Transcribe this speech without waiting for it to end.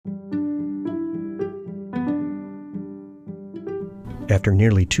After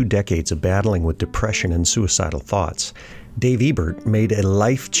nearly 2 decades of battling with depression and suicidal thoughts, Dave Ebert made a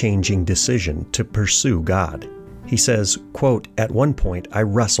life-changing decision to pursue God. He says, quote, "At one point, I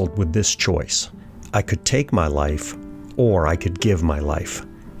wrestled with this choice. I could take my life, or I could give my life.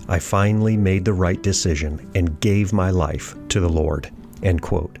 I finally made the right decision and gave my life to the Lord." End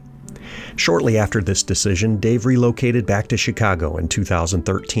quote. Shortly after this decision, Dave relocated back to Chicago in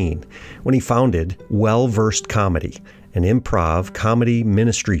 2013 when he founded Well Versed Comedy, an improv comedy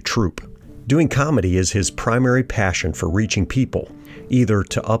ministry troupe. Doing comedy is his primary passion for reaching people, either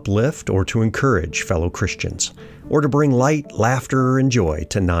to uplift or to encourage fellow Christians, or to bring light, laughter, and joy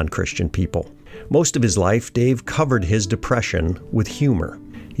to non-Christian people. Most of his life, Dave covered his depression with humor.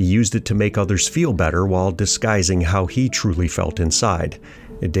 He used it to make others feel better while disguising how he truly felt inside.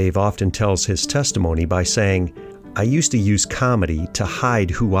 Dave often tells his testimony by saying, "I used to use comedy to hide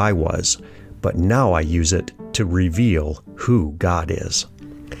who I was, but now I use it to reveal who God is."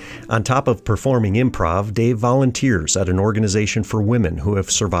 On top of performing improv, Dave volunteers at an organization for women who have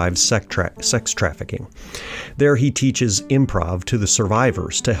survived sex trafficking. There he teaches improv to the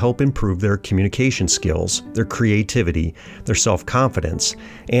survivors to help improve their communication skills, their creativity, their self-confidence,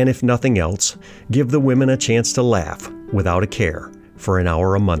 and if nothing else, give the women a chance to laugh without a care for an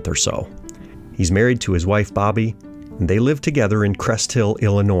hour a month or so. He's married to his wife, Bobby, and they live together in Crest Hill,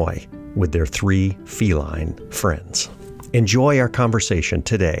 Illinois, with their 3 feline friends. Enjoy our conversation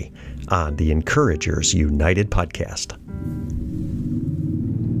today on the Encouragers United podcast.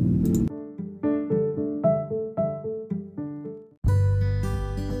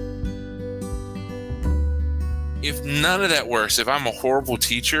 If none of that works, if I'm a horrible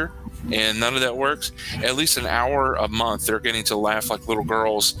teacher and none of that works, at least an hour a month, they're getting to laugh like little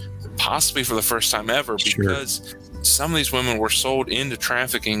girls, possibly for the first time ever, because some of these women were sold into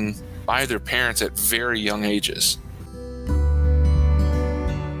trafficking by their parents at very young ages.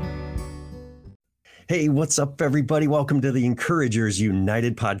 Hey, what's up, everybody? Welcome to the Encouragers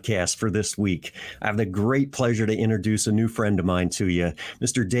United podcast for this week. I have the great pleasure to introduce a new friend of mine to you,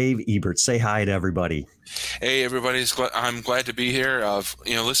 Mr. Dave Ebert. Say hi to everybody. Hey, everybody. I'm glad to be here. I've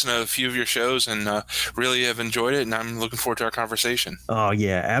listened to a few of your shows and really have enjoyed it, and I'm looking forward to our conversation. Oh,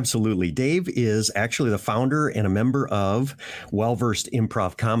 yeah, absolutely. Dave is actually the founder and a member of Well Versed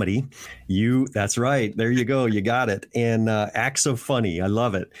Improv Comedy. That's right. There you go. You got it. And Acts of Funny. I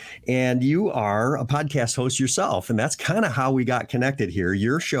love it. And you are a podcast host yourself, and that's kind of how we got connected here.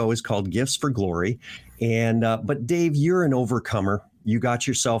 Your show is called Gifts for Glory. And but Dave, you're an overcomer. You got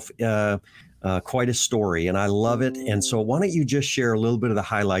yourself quite a story, and I love it. And so why don't you just share a little bit of the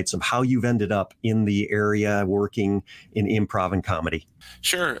highlights of how you've ended up in the area working in improv and comedy?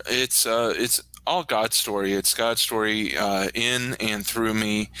 Sure. It's all God's story. It's God's story in and through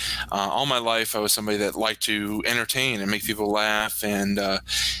me. All my life, I was somebody that liked to entertain and make people laugh, and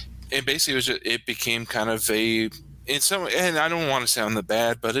it basically it became kind of and I don't want to sound the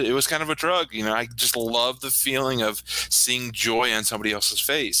bad, but it was kind of a drug. I just love the feeling of seeing joy on somebody else's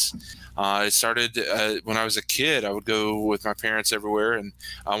face. It started when I was a kid. I would go with my parents everywhere, and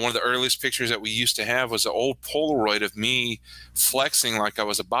one of the earliest pictures that we used to have was an old Polaroid of me flexing like I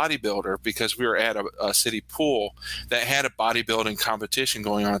was a bodybuilder, because we were at a city pool that had a bodybuilding competition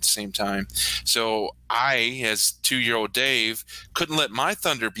going on at the same time. So I, as 2-year-old Dave, couldn't let my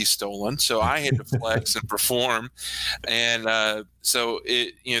thunder be stolen, so I had to flex and perform. And so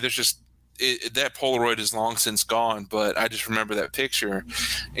there's just that Polaroid is long since gone, but I just remember that picture.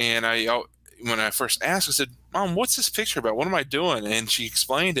 And when I first asked, I said, "Mom, what's this picture about? What am I doing?" And she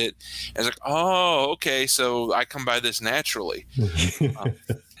explained it. I was like, "Oh, okay. So I come by this naturally."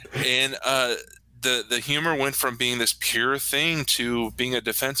 And the humor went from being this pure thing to being a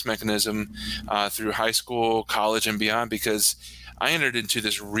defense mechanism through high school, college, and beyond, because I entered into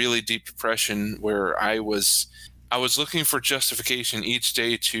this really deep depression where I was looking for justification each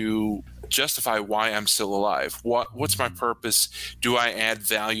day to justify why I'm still alive. What's my purpose? Do I add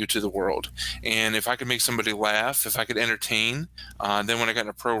value to the world? And if I could make somebody laugh, if I could entertain, then when I got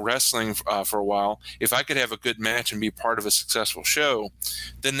into pro wrestling for a while, if I could have a good match and be part of a successful show,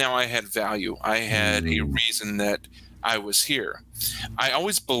 then now I had value. I had a reason that I was here. I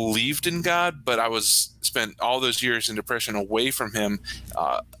always believed in God, but I spent all those years in depression away from him,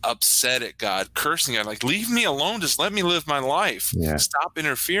 upset at God, cursing God, like, leave me alone, just let me live my life. Yeah. Stop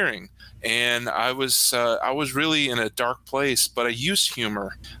interfering. And I was really in a dark place, but I used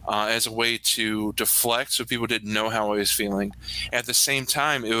humor as a way to deflect so people didn't know how I was feeling. At the same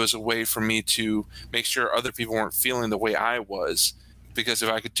time, it was a way for me to make sure other people weren't feeling the way I was, because if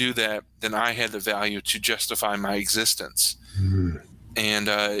I could do that, then I had the value to justify my existence. And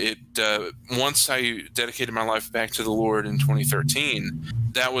once I dedicated my life back to the Lord in 2013,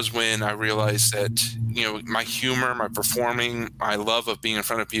 that was when I realized that, my humor, my performing, my love of being in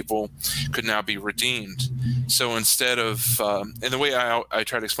front of people could now be redeemed. So instead of, and the way I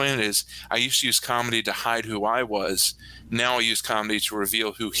try to explain it is, I used to use comedy to hide who I was. Now I use comedy to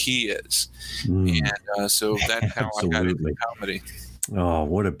reveal who He is. And so that's how I got into comedy. Oh,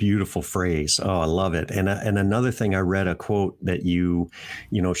 what a beautiful phrase. Oh, I love it. And another thing, I read a quote that you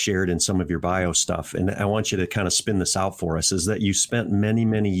shared in some of your bio stuff, and I want you to kind of spin this out for us, is that you spent many,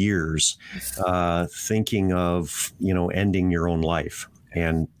 many years thinking of, ending your own life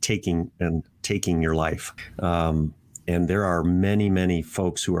and taking your life. And there are many, many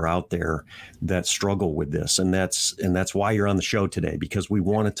folks who are out there that struggle with this. And that's why you're on the show today, because we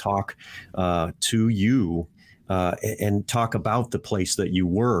want to talk to you and talk about the place that you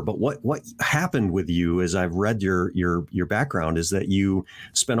were. But what happened with you, as I've read your background, is that you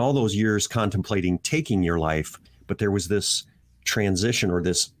spent all those years contemplating taking your life, but there was this transition or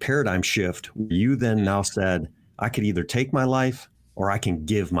this paradigm shift. You then now said, I could either take my life or I can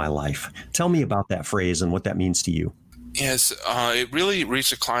give my life. Tell me about that phrase and what that means to you. Yes, it really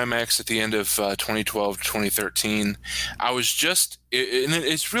reached a climax at the end of 2012 to 2013. I was just, and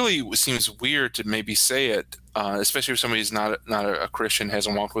it really seems weird to maybe say it, especially if somebody who's not a Christian,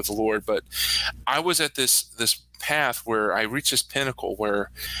 hasn't walked with the Lord. But I was at this path where I reached this pinnacle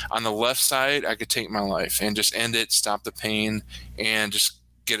where on the left side I could take my life and just end it, stop the pain, and just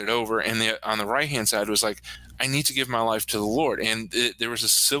get it over. And on the right hand side was like, I need to give my life to the Lord. And there was a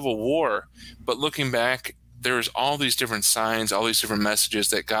civil war. But looking back, there was all these different signs, all these different messages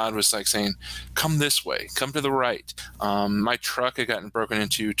that God was like saying, come this way, come to the right. My truck had gotten broken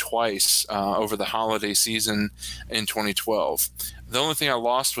into twice over the holiday season in 2012. The only thing I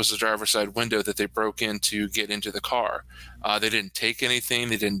lost was the driver's side window that they broke in to get into the car. They didn't take anything.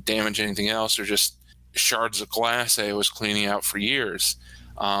 They didn't damage anything else. They're just shards of glass that I was cleaning out for years.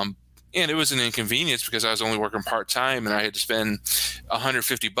 And it was an inconvenience because I was only working part-time and I had to spend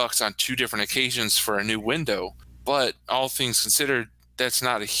 $150 on 2 different occasions for a new window. But all things considered, that's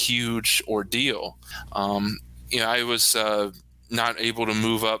not a huge ordeal. I was not able to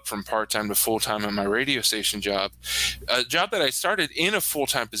move up from part-time to full-time on my radio station job, a job that I started in a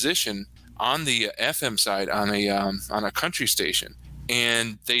full-time position on the FM side on a country station.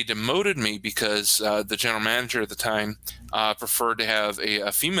 And they demoted me because the general manager at the time preferred to have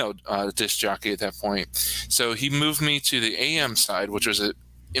a female disc jockey at that point. So he moved me to the AM side, which was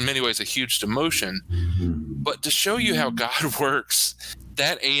in many ways a huge demotion. But to show you how God works,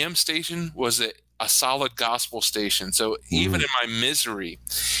 that AM station was a solid gospel station. So even in my misery,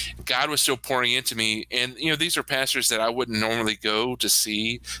 God was still pouring into me. And, these are pastors that I wouldn't normally go to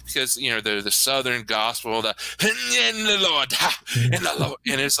see because, they're the Southern gospel, and the Lord, and the Lord.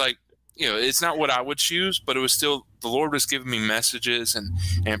 And it's like, it's not what I would choose, but it was still, the Lord was giving me messages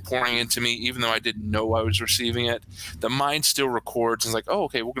and pouring into me, even though I didn't know I was receiving it. The mind still records and it's like, oh,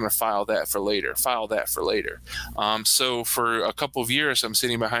 okay, we're going to file that for later. So for a couple of years, I'm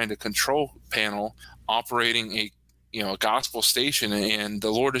sitting behind a control panel operating a gospel station, and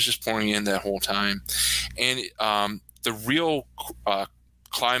the Lord is just pouring in that whole time. And the real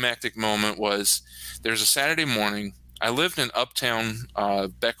climactic moment was there's a Saturday morning. I lived in uptown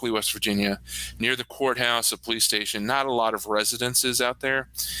Beckley, West Virginia, near the courthouse, a police station, not a lot of residences out there.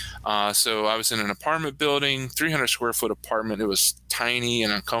 So I was in an apartment building, 300 square foot apartment. It was tiny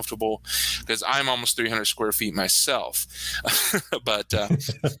and uncomfortable because I'm almost 300 square feet myself. But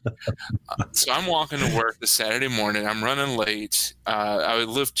so I'm walking to work this Saturday morning. I'm running late. I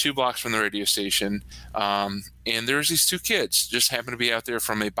live 2 blocks from the radio station. And there's these 2 kids just happened to be out there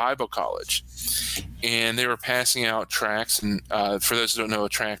from a Bible college. And they were passing out tracts. And for those who don't know, a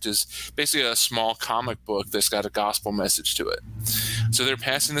tract is basically a small comic book that's got a gospel message to it. So they're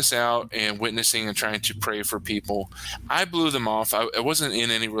passing this out and witnessing and trying to pray for people. I blew them off. I wasn't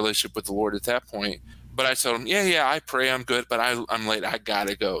in any relationship with the Lord at that point. But I told them, yeah, I pray, I'm good, but I'm late. I got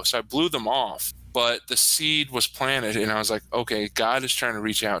to go. So I blew them off. But the seed was planted, and I was like, okay, God is trying to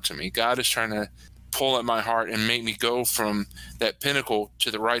reach out to me. God is trying to pull at my heart and make me go from that pinnacle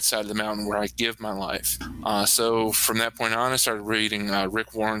to the right side of the mountain where I give my life. So from that point on, I started reading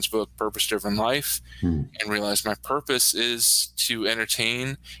Rick Warren's book, Purpose Driven Life, and realized my purpose is to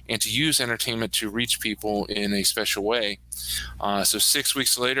entertain and to use entertainment to reach people in a special way. So 6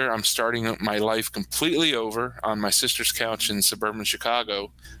 weeks later, I'm starting my life completely over on my sister's couch in suburban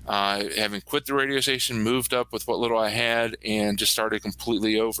Chicago, having quit the radio station, moved up with what little I had, and just started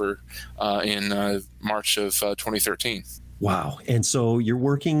completely over in March of 2013. Wow. And so you're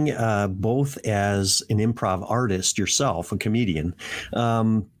working both as an improv artist yourself, a comedian,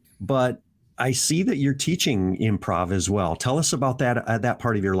 but I see that you're teaching improv as well. Tell us about that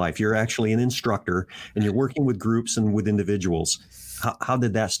part of your life. You're actually an instructor and you're working with groups and with individuals. How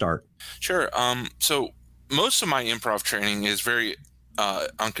did that start? Sure. So most of my improv training is very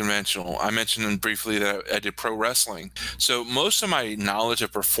unconventional. I mentioned briefly that I did pro wrestling. So most of my knowledge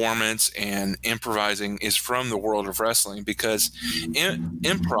of performance and improvising is from the world of wrestling, because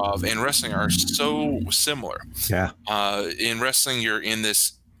improv and wrestling are so similar. Yeah. In wrestling, you're in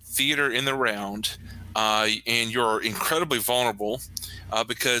this theater in the round, and you're incredibly vulnerable.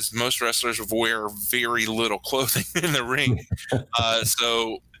 Because most wrestlers wear very little clothing in the ring,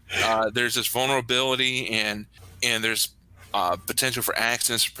 so there's this vulnerability, and there's potential for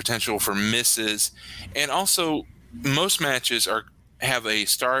accidents, potential for misses, and also most matches have a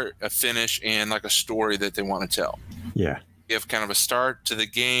start, a finish, and like a story that they want to tell. Yeah. You have kind of a start to the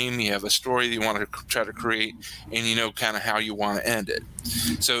game, you have a story that you want to try to create, and you know kind of how you want to end it.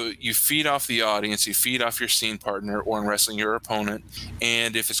 So you feed off the audience, you feed off your scene partner, or in wrestling, your opponent.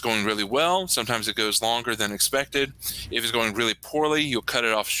 And if it's going really well, sometimes it goes longer than expected. If it's going really poorly, you'll cut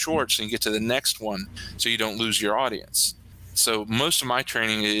it off short so you get to the next one so you don't lose your audience. So most of my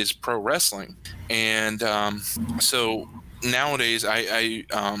training is pro wrestling. And so nowadays I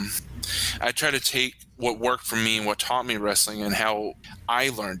try to take what worked for me and what taught me wrestling and how I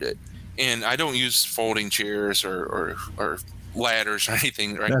learned it. And I don't use folding chairs or ladders or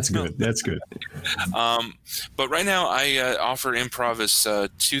anything. Right? That's good. That's good. But right now I offer improv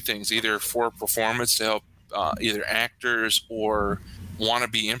as two things, either for performance to help either actors or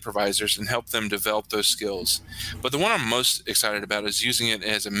wannabe improvisers and help them develop those skills. But the one I'm most excited about is using it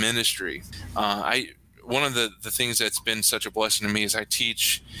as a ministry. One of the things that's been such a blessing to me is I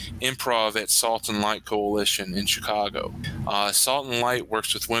teach improv at Salt and Light Coalition in Chicago. Salt and Light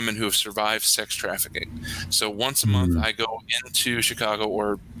works with women who have survived sex trafficking. So once a month I go into Chicago,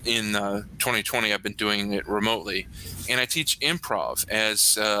 or in 2020 I've been doing it remotely, and I teach improv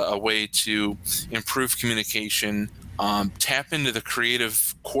as a way to improve communication, tap into the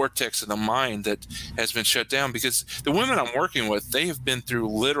creative cortex of the mind that has been shut down, because the women I'm working with, they have been through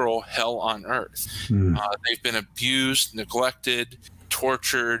literal hell on earth. They've been abused, neglected,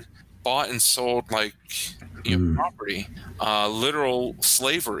 tortured, bought and sold like property, literal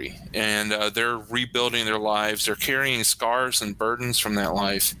slavery, and they're rebuilding their lives. They're carrying scars and burdens from that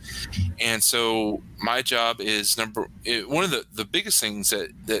life. And so my job is one of the biggest things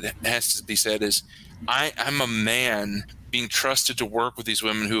that has to be said is I'm a man being trusted to work with these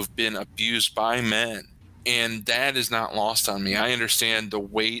women who have been abused by men. And that is not lost on me. I understand the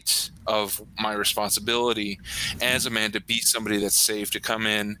weight of my responsibility as a man to be somebody that's safe, to come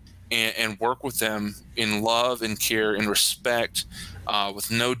in and work with them in love and care and respect, with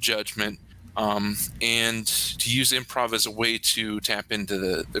no judgment, and to use improv as a way to tap into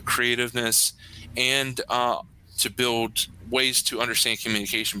the creativeness and to build ways to understand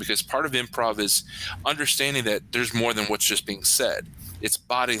communication, because part of improv is understanding that there's more than what's just being said. It's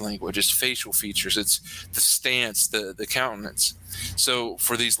body language, it's facial features, it's the stance, the countenance. So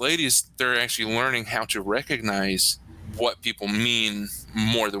for these ladies, they're actually learning how to recognize what people mean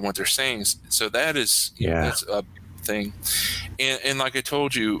more than what they're saying. So that is, that's a thing. And like I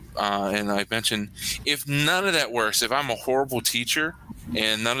told you, and I mentioned, if none of that works, if I'm a horrible teacher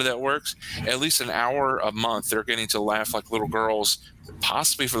and none of that works, at least an hour a month, they're getting to laugh like little girls,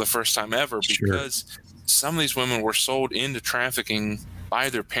 possibly for the first time ever, because some of these women were sold into trafficking by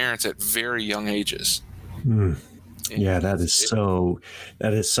their parents at very young ages. Yeah, that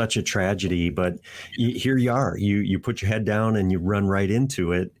is such a tragedy. But here you are. You put your head down and you run right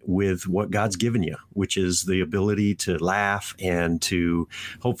into it with what God's given you, which is the ability to laugh and to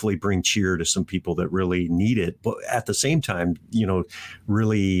hopefully bring cheer to some people that really need it. But at the same time,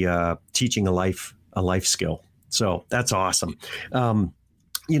 really teaching a life skill. So that's awesome.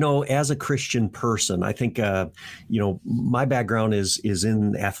 As a Christian person, I think, my background is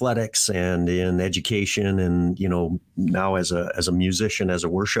in athletics and in education, and, now as a musician, as a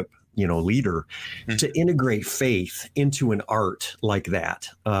worship, leader, to integrate faith into an art like that,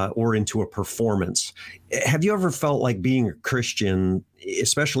 or into a performance. Have you ever felt like being a Christian,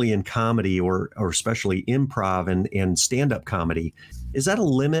 especially in comedy or especially improv and stand-up comedy, is that a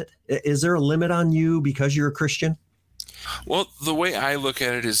limit? Is there a limit on you because you're a Christian? Well, the way I look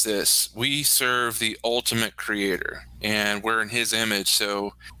at it is this: we serve the ultimate creator and we're in his image.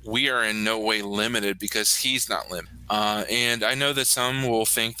 So we are in no way limited because he's not limited. And I know that some will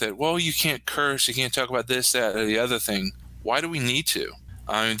think that, well, you can't curse, you can't talk about this, that, or the other thing. Why do we need to?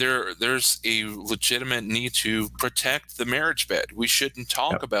 I mean, there's a legitimate need to protect the marriage bed. We shouldn't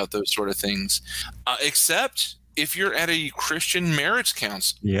talk Yep. about those sort of things, except if you're at a Christian marriage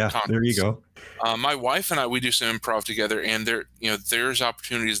Yeah, there you conference. go. My wife and I, we do some improv together, and there's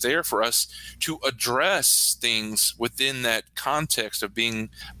opportunities there for us to address things within that context of being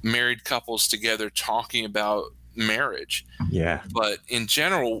married couples together, talking about marriage. Yeah, But in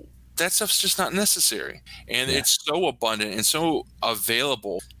general, that stuff's just not necessary, and yeah, it's so abundant and so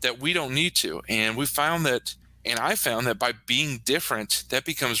available that we don't need to. And we found that, and I found that by being different, that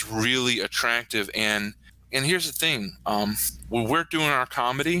becomes really attractive. And here's the thing: when we're doing our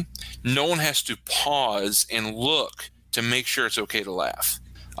comedy, no one has to pause and look to make sure it's okay to laugh.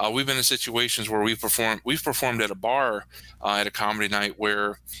 We've been in situations where we've performed at a bar at a comedy night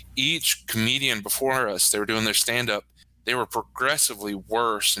where each comedian before us, they were doing their stand up, they were progressively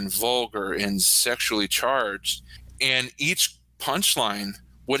worse and vulgar and sexually charged. And each punchline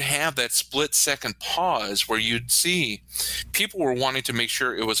would have that split second pause where you'd see people were wanting to make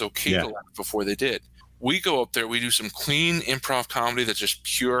sure it was okay yeah. to laugh before they did. We go up there, we do some clean improv comedy that's just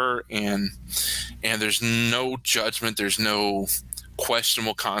pure, and there's no judgment, there's no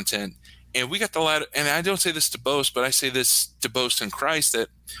questionable content. And we got the loud, and I don't say this to boast, but I say this to boast in Christ, that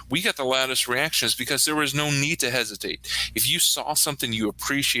we got the loudest reactions because there was no need to hesitate. If you saw something you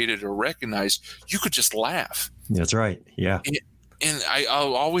appreciated or recognized, you could just laugh. That's right. Yeah. And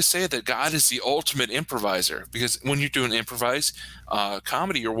I'll always say that God is the ultimate improviser, because when you're doing improvised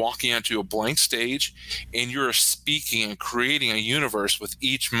comedy, you're walking onto a blank stage and you're speaking and creating a universe with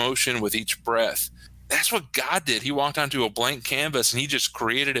each motion, with each breath. That's what God did. He walked onto a blank canvas and he just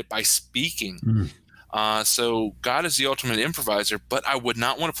created it by speaking. Mm. So God is the ultimate improviser, but I would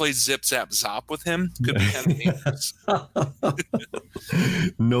not want to play zip, zap, zop with him. Could be kind of dangerous.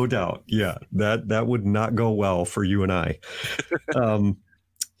 No doubt. Yeah, that would not go well for you and I. Um,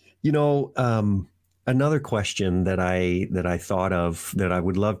 another question that I thought of that I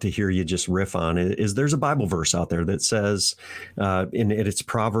would love to hear you just riff on is there's a Bible verse out there that says, it's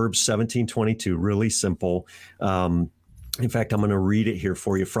Proverbs 17:22, really simple. In fact, I'm going to read it here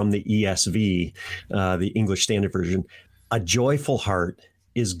for you from the ESV, the English Standard Version. A joyful heart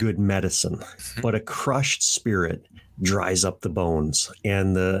is good medicine, but a crushed spirit dries up the bones.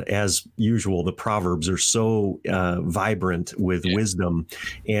 And as usual, the Proverbs are so vibrant with wisdom.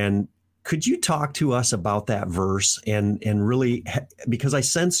 And could you talk to us about that verse and really, because I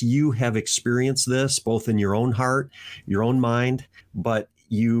sense you have experienced this both in your own heart, your own mind, but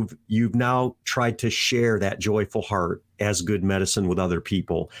you've now tried to share that joyful heart as good medicine with other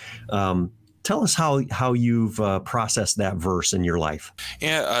people. Tell us how you've processed that verse in your life.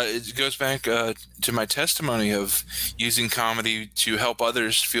 Yeah, it goes back to my testimony of using comedy to help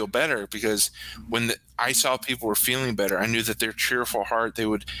others feel better, because when I saw people were feeling better, I knew that their cheerful heart,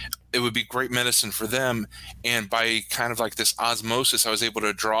 it would be great medicine for them. And by kind of like this osmosis, I was able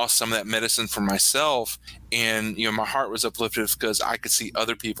to draw some of that medicine for myself. And, my heart was uplifted because I could see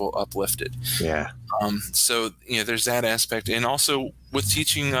other people uplifted. Yeah. So, there's that aspect. And also with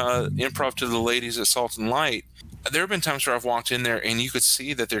teaching improv to the ladies at Salt and Light, there have been times where I've walked in there and you could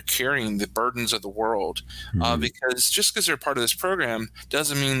see that they're carrying the burdens of the world. Because just because they're part of this program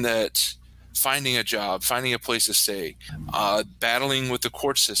doesn't mean that finding a job, finding a place to stay, battling with the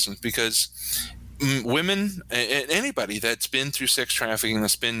court system, because women, anybody that's been through sex trafficking,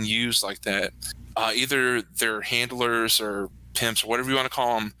 that's been used like that, either their handlers or pimps, or whatever you want to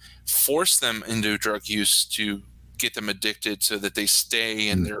call them, force them into drug use to get them addicted so that they stay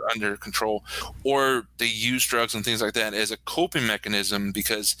and they're under control, or they use drugs and things like that as a coping mechanism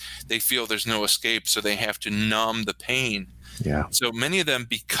because they feel there's no escape, so they have to numb the pain. Yeah. So many of them,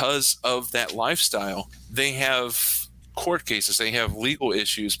 because of that lifestyle, they have court cases, they have legal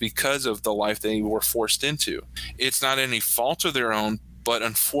issues because of the life they were forced into. It's not any fault of their own, but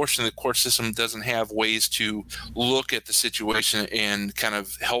unfortunately, the court system doesn't have ways to look at the situation and kind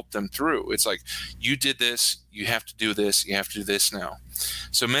of help them through. It's like, you did this, you have to do this, you have to do this now.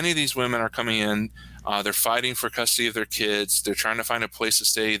 So many of these women are coming in, they're fighting for custody of their kids, they're trying to find a place to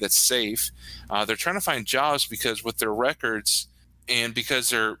stay that's safe, they're trying to find jobs because with their records, and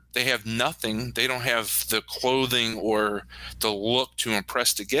because they have nothing, they don't have the clothing or the look to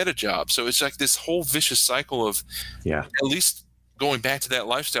impress to get a job. So it's like this whole vicious cycle of, at least going back to that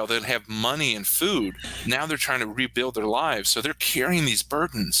lifestyle, they'd have money and food. Now they're trying to rebuild their lives. So they're carrying these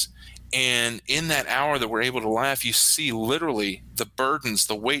burdens. And in that hour that we're able to laugh, you see literally the burdens,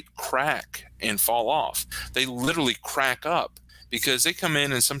 the weight crack and fall off. They literally crack up because they come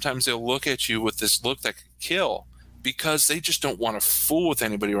in and sometimes they'll look at you with this look that could kill. because they just don't want to fool with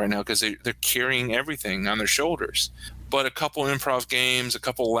anybody right now because they're carrying everything on their shoulders. But a couple improv games, a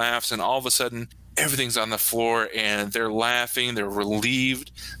couple laughs, and all of a sudden everything's on the floor and they're laughing, they're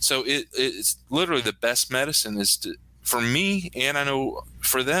relieved. So it's literally the best medicine is to, for me, and I know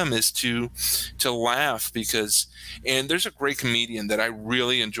for them, is to laugh, because, and there's a great comedian that I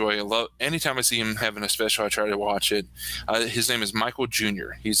really enjoy. I love anytime I see him having a special, I try to watch it. His name is Michael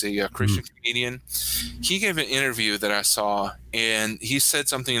Jr. He's a Christian comedian. He gave an interview that I saw, and he said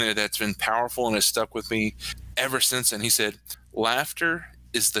something there that's been powerful and has stuck with me ever since. And he said, laughter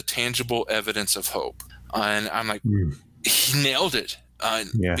is the tangible evidence of hope. And I'm like, he nailed it.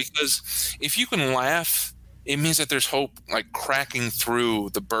 Because if you can laugh, it means that there's hope, like cracking through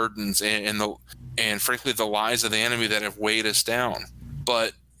the burdens and frankly the lies of the enemy that have weighed us down.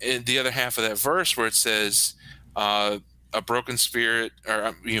 But in the other half of that verse where it says a broken spirit,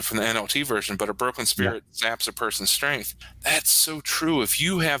 or from the NLT version, but a broken spirit saps a person's strength. That's so true. If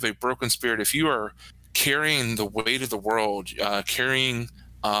you have a broken spirit, if you are carrying the weight of the world, carrying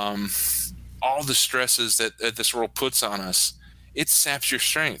all the stresses that this world puts on us, it saps your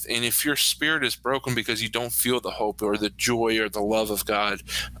strength. And if your spirit is broken because you don't feel the hope or the joy or the love of God,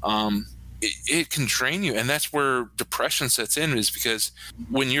 it can drain you. And that's where depression sets in, is because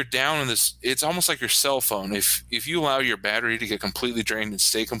when you're down in this, it's almost like your cell phone. If you allow your battery to get completely drained and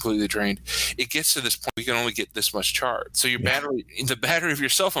stay completely drained, it gets to this point you can only get this much charge. So your battery, the battery of your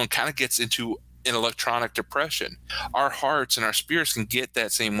cell phone kind of gets into an electronic depression. Our hearts and our spirits can get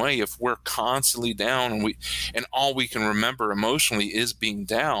that same way if we're constantly down and all we can remember emotionally is being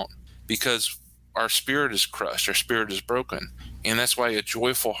down, because our spirit is crushed, our spirit is broken. And that's why a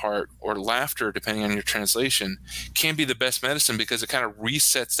joyful heart, or laughter, depending on your translation, can be the best medicine, because it kind of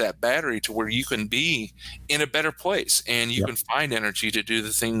resets that battery to where you can be in a better place and you can find energy to do the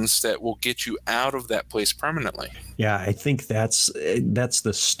things that will get you out of that place permanently. Yeah, I think that's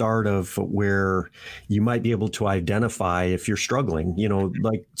the start of where you might be able to identify if you're struggling.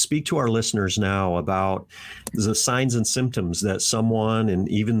 Like, speak to our listeners now about the signs and symptoms that someone, and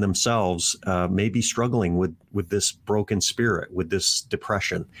even themselves, may be struggling with this broken spirit, with this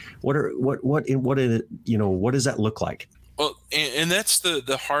depression. What does that look like? Well, and that's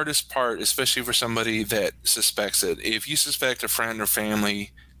the hardest part, especially for somebody that suspects it. If you suspect a friend or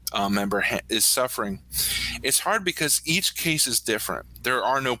family member is suffering, it's hard because each case is different. There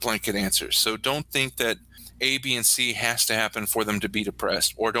are no blanket answers. So don't think that A, B, and C has to happen for them to be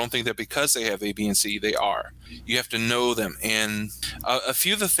depressed, or don't think that because they have A, B, and C, they are. You have to know them. And a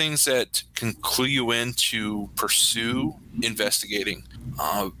few of the things that can clue you in to pursue investigating,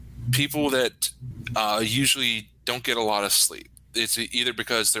 people that usually don't get a lot of sleep. It's either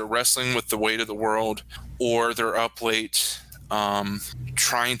because they're wrestling with the weight of the world, or they're up late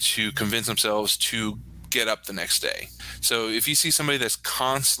trying to convince themselves to get up the next day. So if you see somebody that's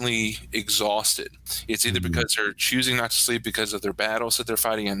constantly exhausted, it's either because they're choosing not to sleep because of their battles that they're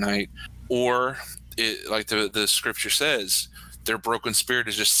fighting at night, or like the scripture says, their broken spirit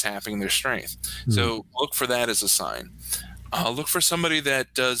is just sapping their strength. So look for that as a sign. Look for somebody that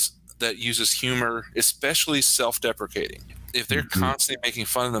uses humor, especially self-deprecating. If they're constantly making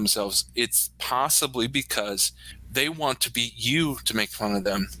fun of themselves, it's possibly because they want to be you to make fun of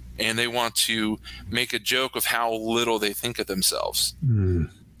them, and they want to make a joke of how little they think of themselves.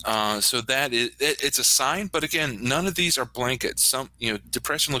 So it's a sign, but again, none of these are blankets.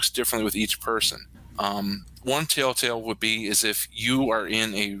 Depression looks differently with each person. One telltale would be is if you are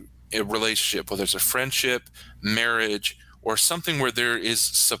in a relationship, whether it's a friendship, marriage, or something where there is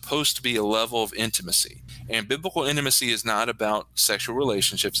supposed to be a level of intimacy. And biblical intimacy is not about sexual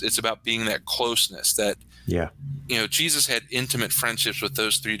relationships. It's about being that closeness that, Jesus had intimate friendships with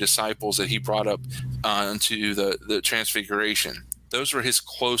those 3 disciples that he brought up into the Transfiguration. Those were his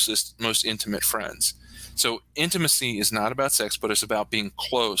closest, most intimate friends. So intimacy is not about sex, but it's about being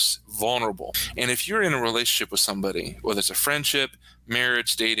close, vulnerable. And if you're in a relationship with somebody, whether it's a friendship,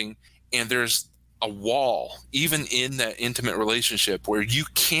 marriage, dating, and there's a wall, even in that intimate relationship, where you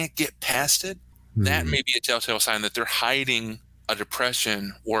can't get past it, that may be a telltale sign that they're hiding a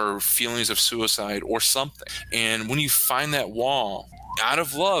depression or feelings of suicide or something. And when you find that wall, out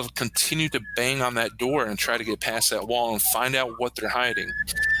of love, continue to bang on that door and try to get past that wall and find out what they're hiding.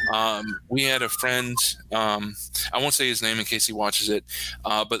 We had a friend, I won't say his name in case he watches it,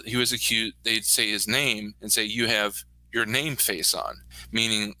 but he was accused, they'd say his name and say, you have your name face on,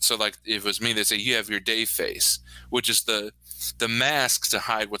 meaning, so like if it was me, they'd say, you have your Dave face, which is the mask to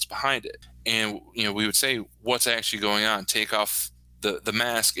hide what's behind it. And, we would say, what's actually going on? Take off the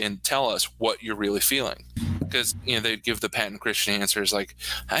mask and tell us what you're really feeling. because they'd give the patent Christian answers like,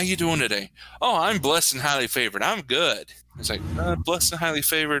 "How you doing today?" "Oh, I'm blessed and highly favored. I'm good." It's like, blessed and highly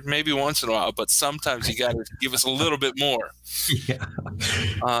favored maybe once in a while, but sometimes you got to give us a little bit more. Yeah.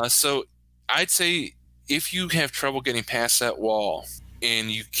 So I'd say if you have trouble getting past that wall and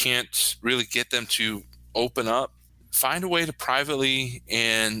you can't really get them to open up, find a way to privately,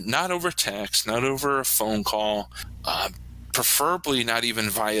 and not over text, not over a phone call, preferably not even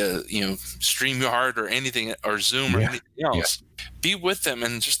via StreamYard or anything, or Zoom or anything else. Be with them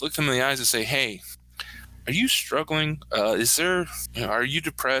and just look them in the eyes and say, "Hey, are you struggling? Are you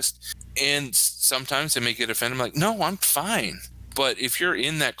depressed?" And sometimes they may get offended. I'm like, "No, I'm fine." But if you're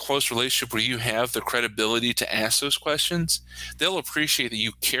in that close relationship where you have the credibility to ask those questions, they'll appreciate that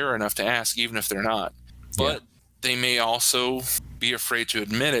you care enough to ask, even if they're not. But they may also be afraid to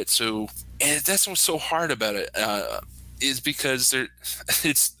admit it. So, and that's what's so hard about it, is because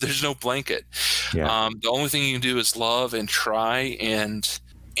there's no blanket. The only thing you can do is love and try and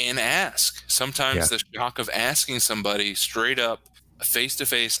ask. Sometimes the shock of asking somebody straight up, face to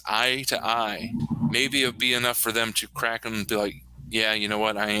face, eye to eye, maybe it'll be enough for them to crack them and be like, "Yeah, you know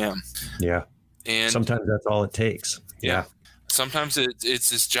what, I am." Yeah. And sometimes that's all it takes. Yeah. Sometimes it's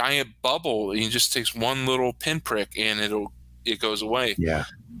this giant bubble. It just takes one little pinprick and it goes away. Yeah.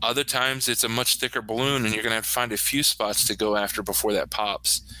 Other times it's a much thicker balloon and you're going to have to find a few spots to go after before that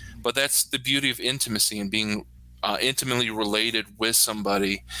pops. But that's the beauty of intimacy and being intimately related with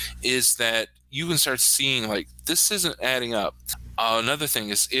somebody, is that you can start seeing like, this isn't adding up. Another thing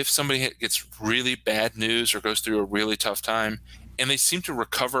is, if somebody gets really bad news or goes through a really tough time and they seem to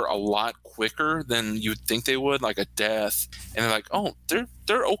recover a lot quicker than you'd think they would, like a death, and they're like, "Oh,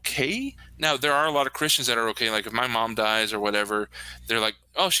 they're okay." Now, there are a lot of Christians that are okay. Like if my mom dies or whatever, they're like,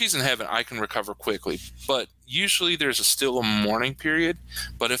 "Oh, she's in heaven. I can recover quickly." But usually there's still a mourning period.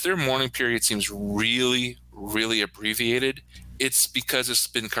 But if their mourning period seems really, really abbreviated, it's because it's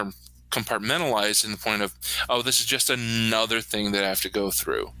been compartmentalized in the point of, "Oh, this is just another thing that I have to go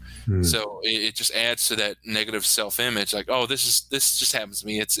through." So it just adds to that negative self-image, like, "Oh, this just happens to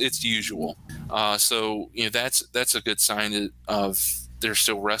me. It's usual." So that's a good sign of they're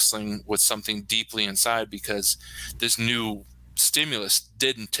still wrestling with something deeply inside, because this new stimulus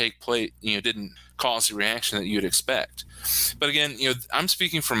didn't take place, didn't cause the reaction that you'd expect. But again, I'm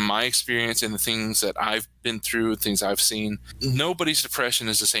speaking from my experience and the things that I've been through, things I've seen. Nobody's depression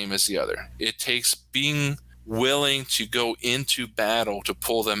is the same as the other. It takes being willing to go into battle to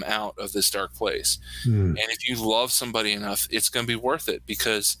pull them out of this dark place. And if you love somebody enough, it's going to be worth it,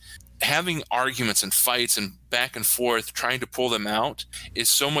 because having arguments and fights and back and forth trying to pull them out is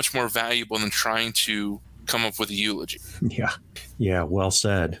so much more valuable than trying to come up with a eulogy. Yeah, well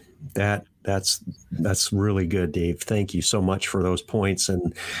said. That's really good, Dave. Thank you so much for those points.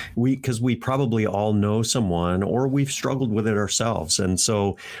 And because we probably all know someone, or we've struggled with it ourselves. And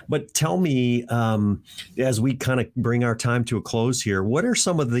so, but tell me, as we kind of bring our time to a close here, what are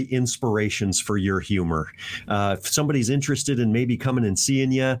some of the inspirations for your humor? If somebody's interested in maybe coming and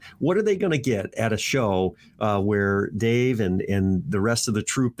seeing you, what are they going to get at a show where Dave and the rest of the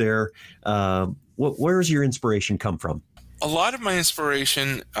troupe there, where's your inspiration come from? A lot of my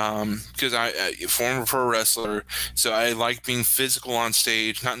inspiration, because I former pro wrestler, so I like being physical on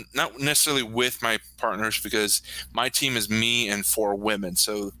stage, not necessarily with my partners, because my team is me and 4 women.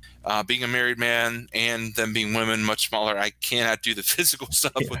 So being a married man and them being women, much smaller, I cannot do the physical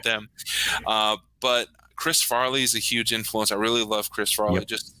stuff with them. But Chris Farley is a huge influence. I really love Chris Farley.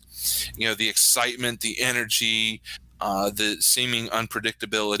 Just the excitement, the energy, the seeming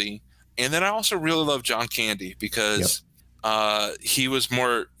unpredictability. And then I also really love John Candy, because he was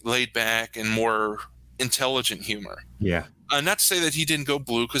more laid back and more intelligent humor. Not to say that he didn't go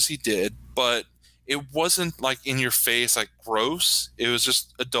blue, because he did, but it wasn't like in your face, like gross. It was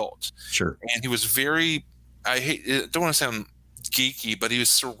just adult. Sure. And he was very, I don't want to sound geeky, but he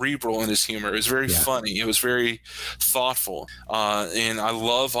was cerebral in his humor. It was very funny. It was very thoughtful. And I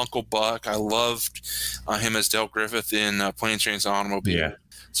love Uncle Buck. I loved him as Del Griffith in Planes, Trains, and Automobile.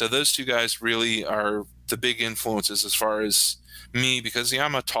 So those two guys really are the big influences as far as me, because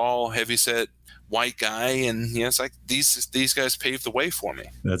I'm a tall, heavyset white guy, and it's like these guys paved the way for me.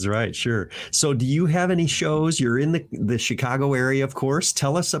 That's right. Sure. So do you have any shows? You're in the Chicago area, of course.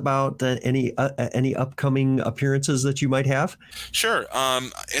 Tell us about any upcoming appearances that you might have. Sure.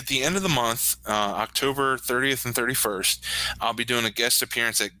 At the end of the month, October 30th and 31st, I'll be doing a guest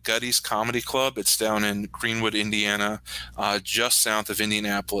appearance at Gutty's Comedy Club. It's down in Greenwood, Indiana, just south of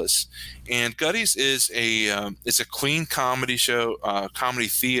Indianapolis. And Gutty's is it's a clean comedy show, comedy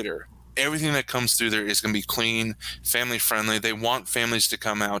theater. everything that comes through there is going to be clean, family friendly. They want families to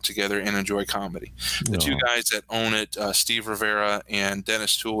come out together and enjoy comedy. The two guys that own it, Steve Rivera and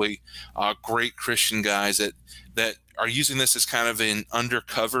Dennis Tooley, great Christian guys that are using this as kind of an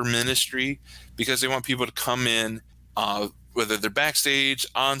undercover ministry because they want people to come in, whether they're backstage,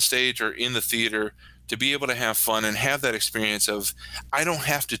 on stage, or in the theater, to be able to have fun and have that experience of, I don't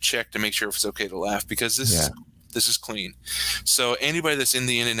have to check to make sure if it's okay to laugh because this is clean. So anybody that's in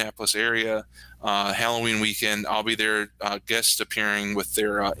the Indianapolis area, Halloween weekend, I'll be there guest appearing with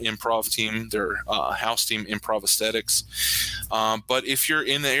their improv team, their house team, Improv Aesthetics. But if you're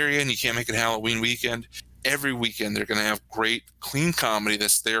in the area and you can't make it Halloween weekend, every weekend they're going to have great, clean comedy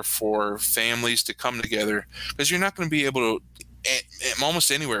that's there for families to come together, because you're not going to be able to,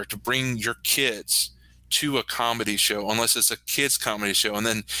 almost anywhere, to bring your kids to a comedy show unless it's a kids comedy show. And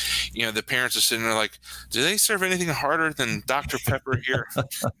then, the parents are sitting there like, do they serve anything harder than Dr. Pepper here?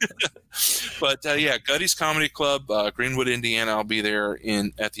 But Gutty's Comedy Club, Greenwood, Indiana. I'll be there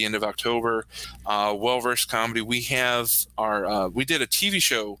at the end of October. Well-Versed Comedy. We have we did a TV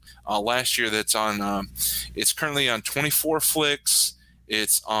show last year that's on, it's currently on 24 Flicks.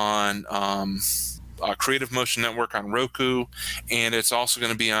 It's on Creative Motion Network on Roku, and it's also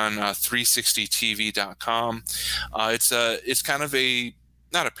going to be on 360tv.com. It's kind of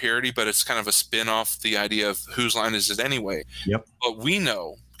not a parody, but it's kind of a spin-off the idea of Whose Line Is It Anyway? Yep. But we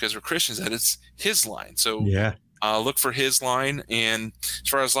know, because we're Christians, that it's His Line. So look for His Line. And as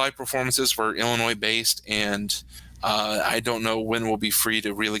far as live performances, we're Illinois-based, and I don't know when we'll be free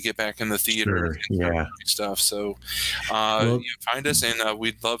to really get back in the theater and stuff. So find us, and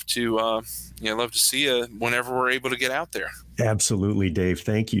we'd love to see you whenever we're able to get out there. Absolutely, Dave.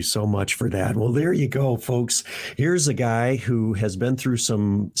 Thank you so much for that. Well, there you go, folks. Here's a guy who has been through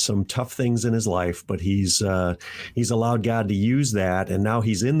some tough things in his life, but he's allowed God to use that, and now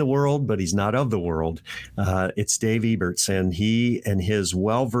he's in the world, but he's not of the world. It's Dave Eberts, and he and his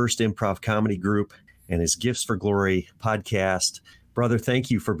Well-Versed Improv Comedy Group and his Gifts for Glory podcast. Brother, thank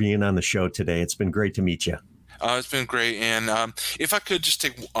you for being on the show today. It's been great to meet you. It's been great. And if I could just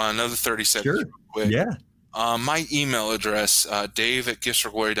take another 30 seconds real quick. Yeah. My email address,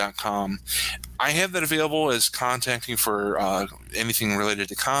 dave@giftsforglory.com. I have that available as contacting for anything related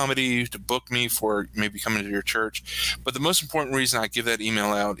to comedy, to book me for maybe coming to your church. But the most important reason I give that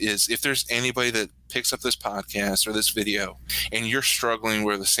email out is if there's anybody that picks up this podcast or this video and you're struggling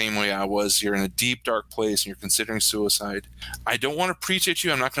where the same way I was, you're in a deep, dark place and you're considering suicide, I don't want to preach at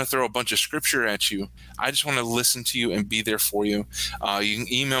you. I'm not going to throw a bunch of scripture at you. I just want to listen to you and be there for you. You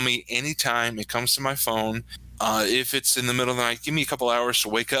can email me anytime. It comes to my phone. If it's in the middle of the night, give me a couple hours to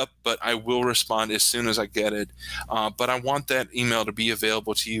wake up, but I will respond as soon as I get it. But I want that email to be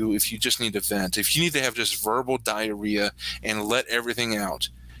available to you if you just need to vent. If you need to have just verbal diarrhea and let everything out.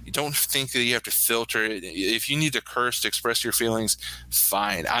 You don't think that you have to filter it. If you need to curse to express your feelings,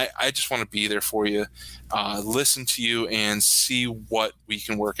 fine. I just want to be there for you, listen to you, and see what we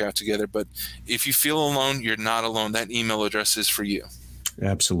can work out together. But if you feel alone, you're not alone. That email address is for you.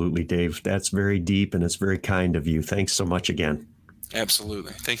 Absolutely, Dave. That's very deep, and it's very kind of you. Thanks so much again.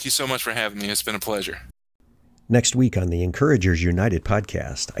 Absolutely. Thank you so much for having me. It's been a pleasure. Next week on the Encouragers United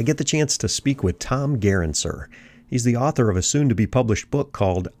podcast, I get the chance to speak with Tom Garancer. He's the author of a soon-to-be-published book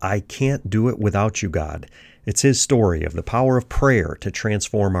called I Can't Do It Without You, God. It's his story of the power of prayer to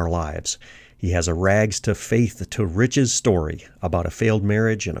transform our lives. He has a rags to faith to riches story about a failed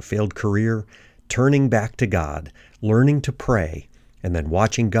marriage and a failed career, turning back to God, learning to pray, and then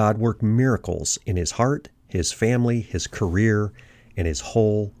watching God work miracles in his heart, his family, his career, and his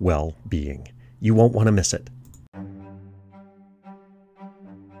whole well-being. You won't want to miss it.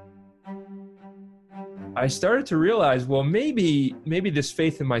 I started to realize, well, maybe this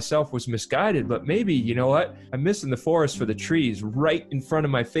faith in myself was misguided, but maybe, you know what? I'm missing the forest for the trees. Right in front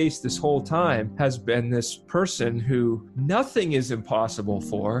of my face this whole time has been this person who nothing is impossible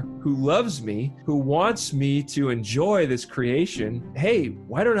for, who loves me, who wants me to enjoy this creation. Hey,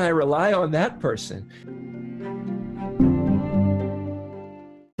 why don't I rely on that person?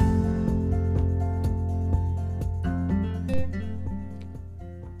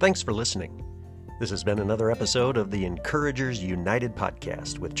 Thanks for listening. This has been another episode of the Encouragers United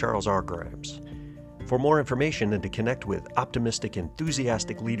podcast with Charles R. Grimes. For more information and to connect with optimistic,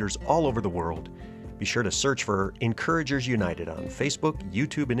 enthusiastic leaders all over the world, be sure to search for Encouragers United on Facebook,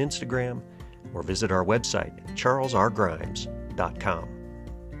 YouTube, and Instagram, or visit our website, charlesrgrimes.com.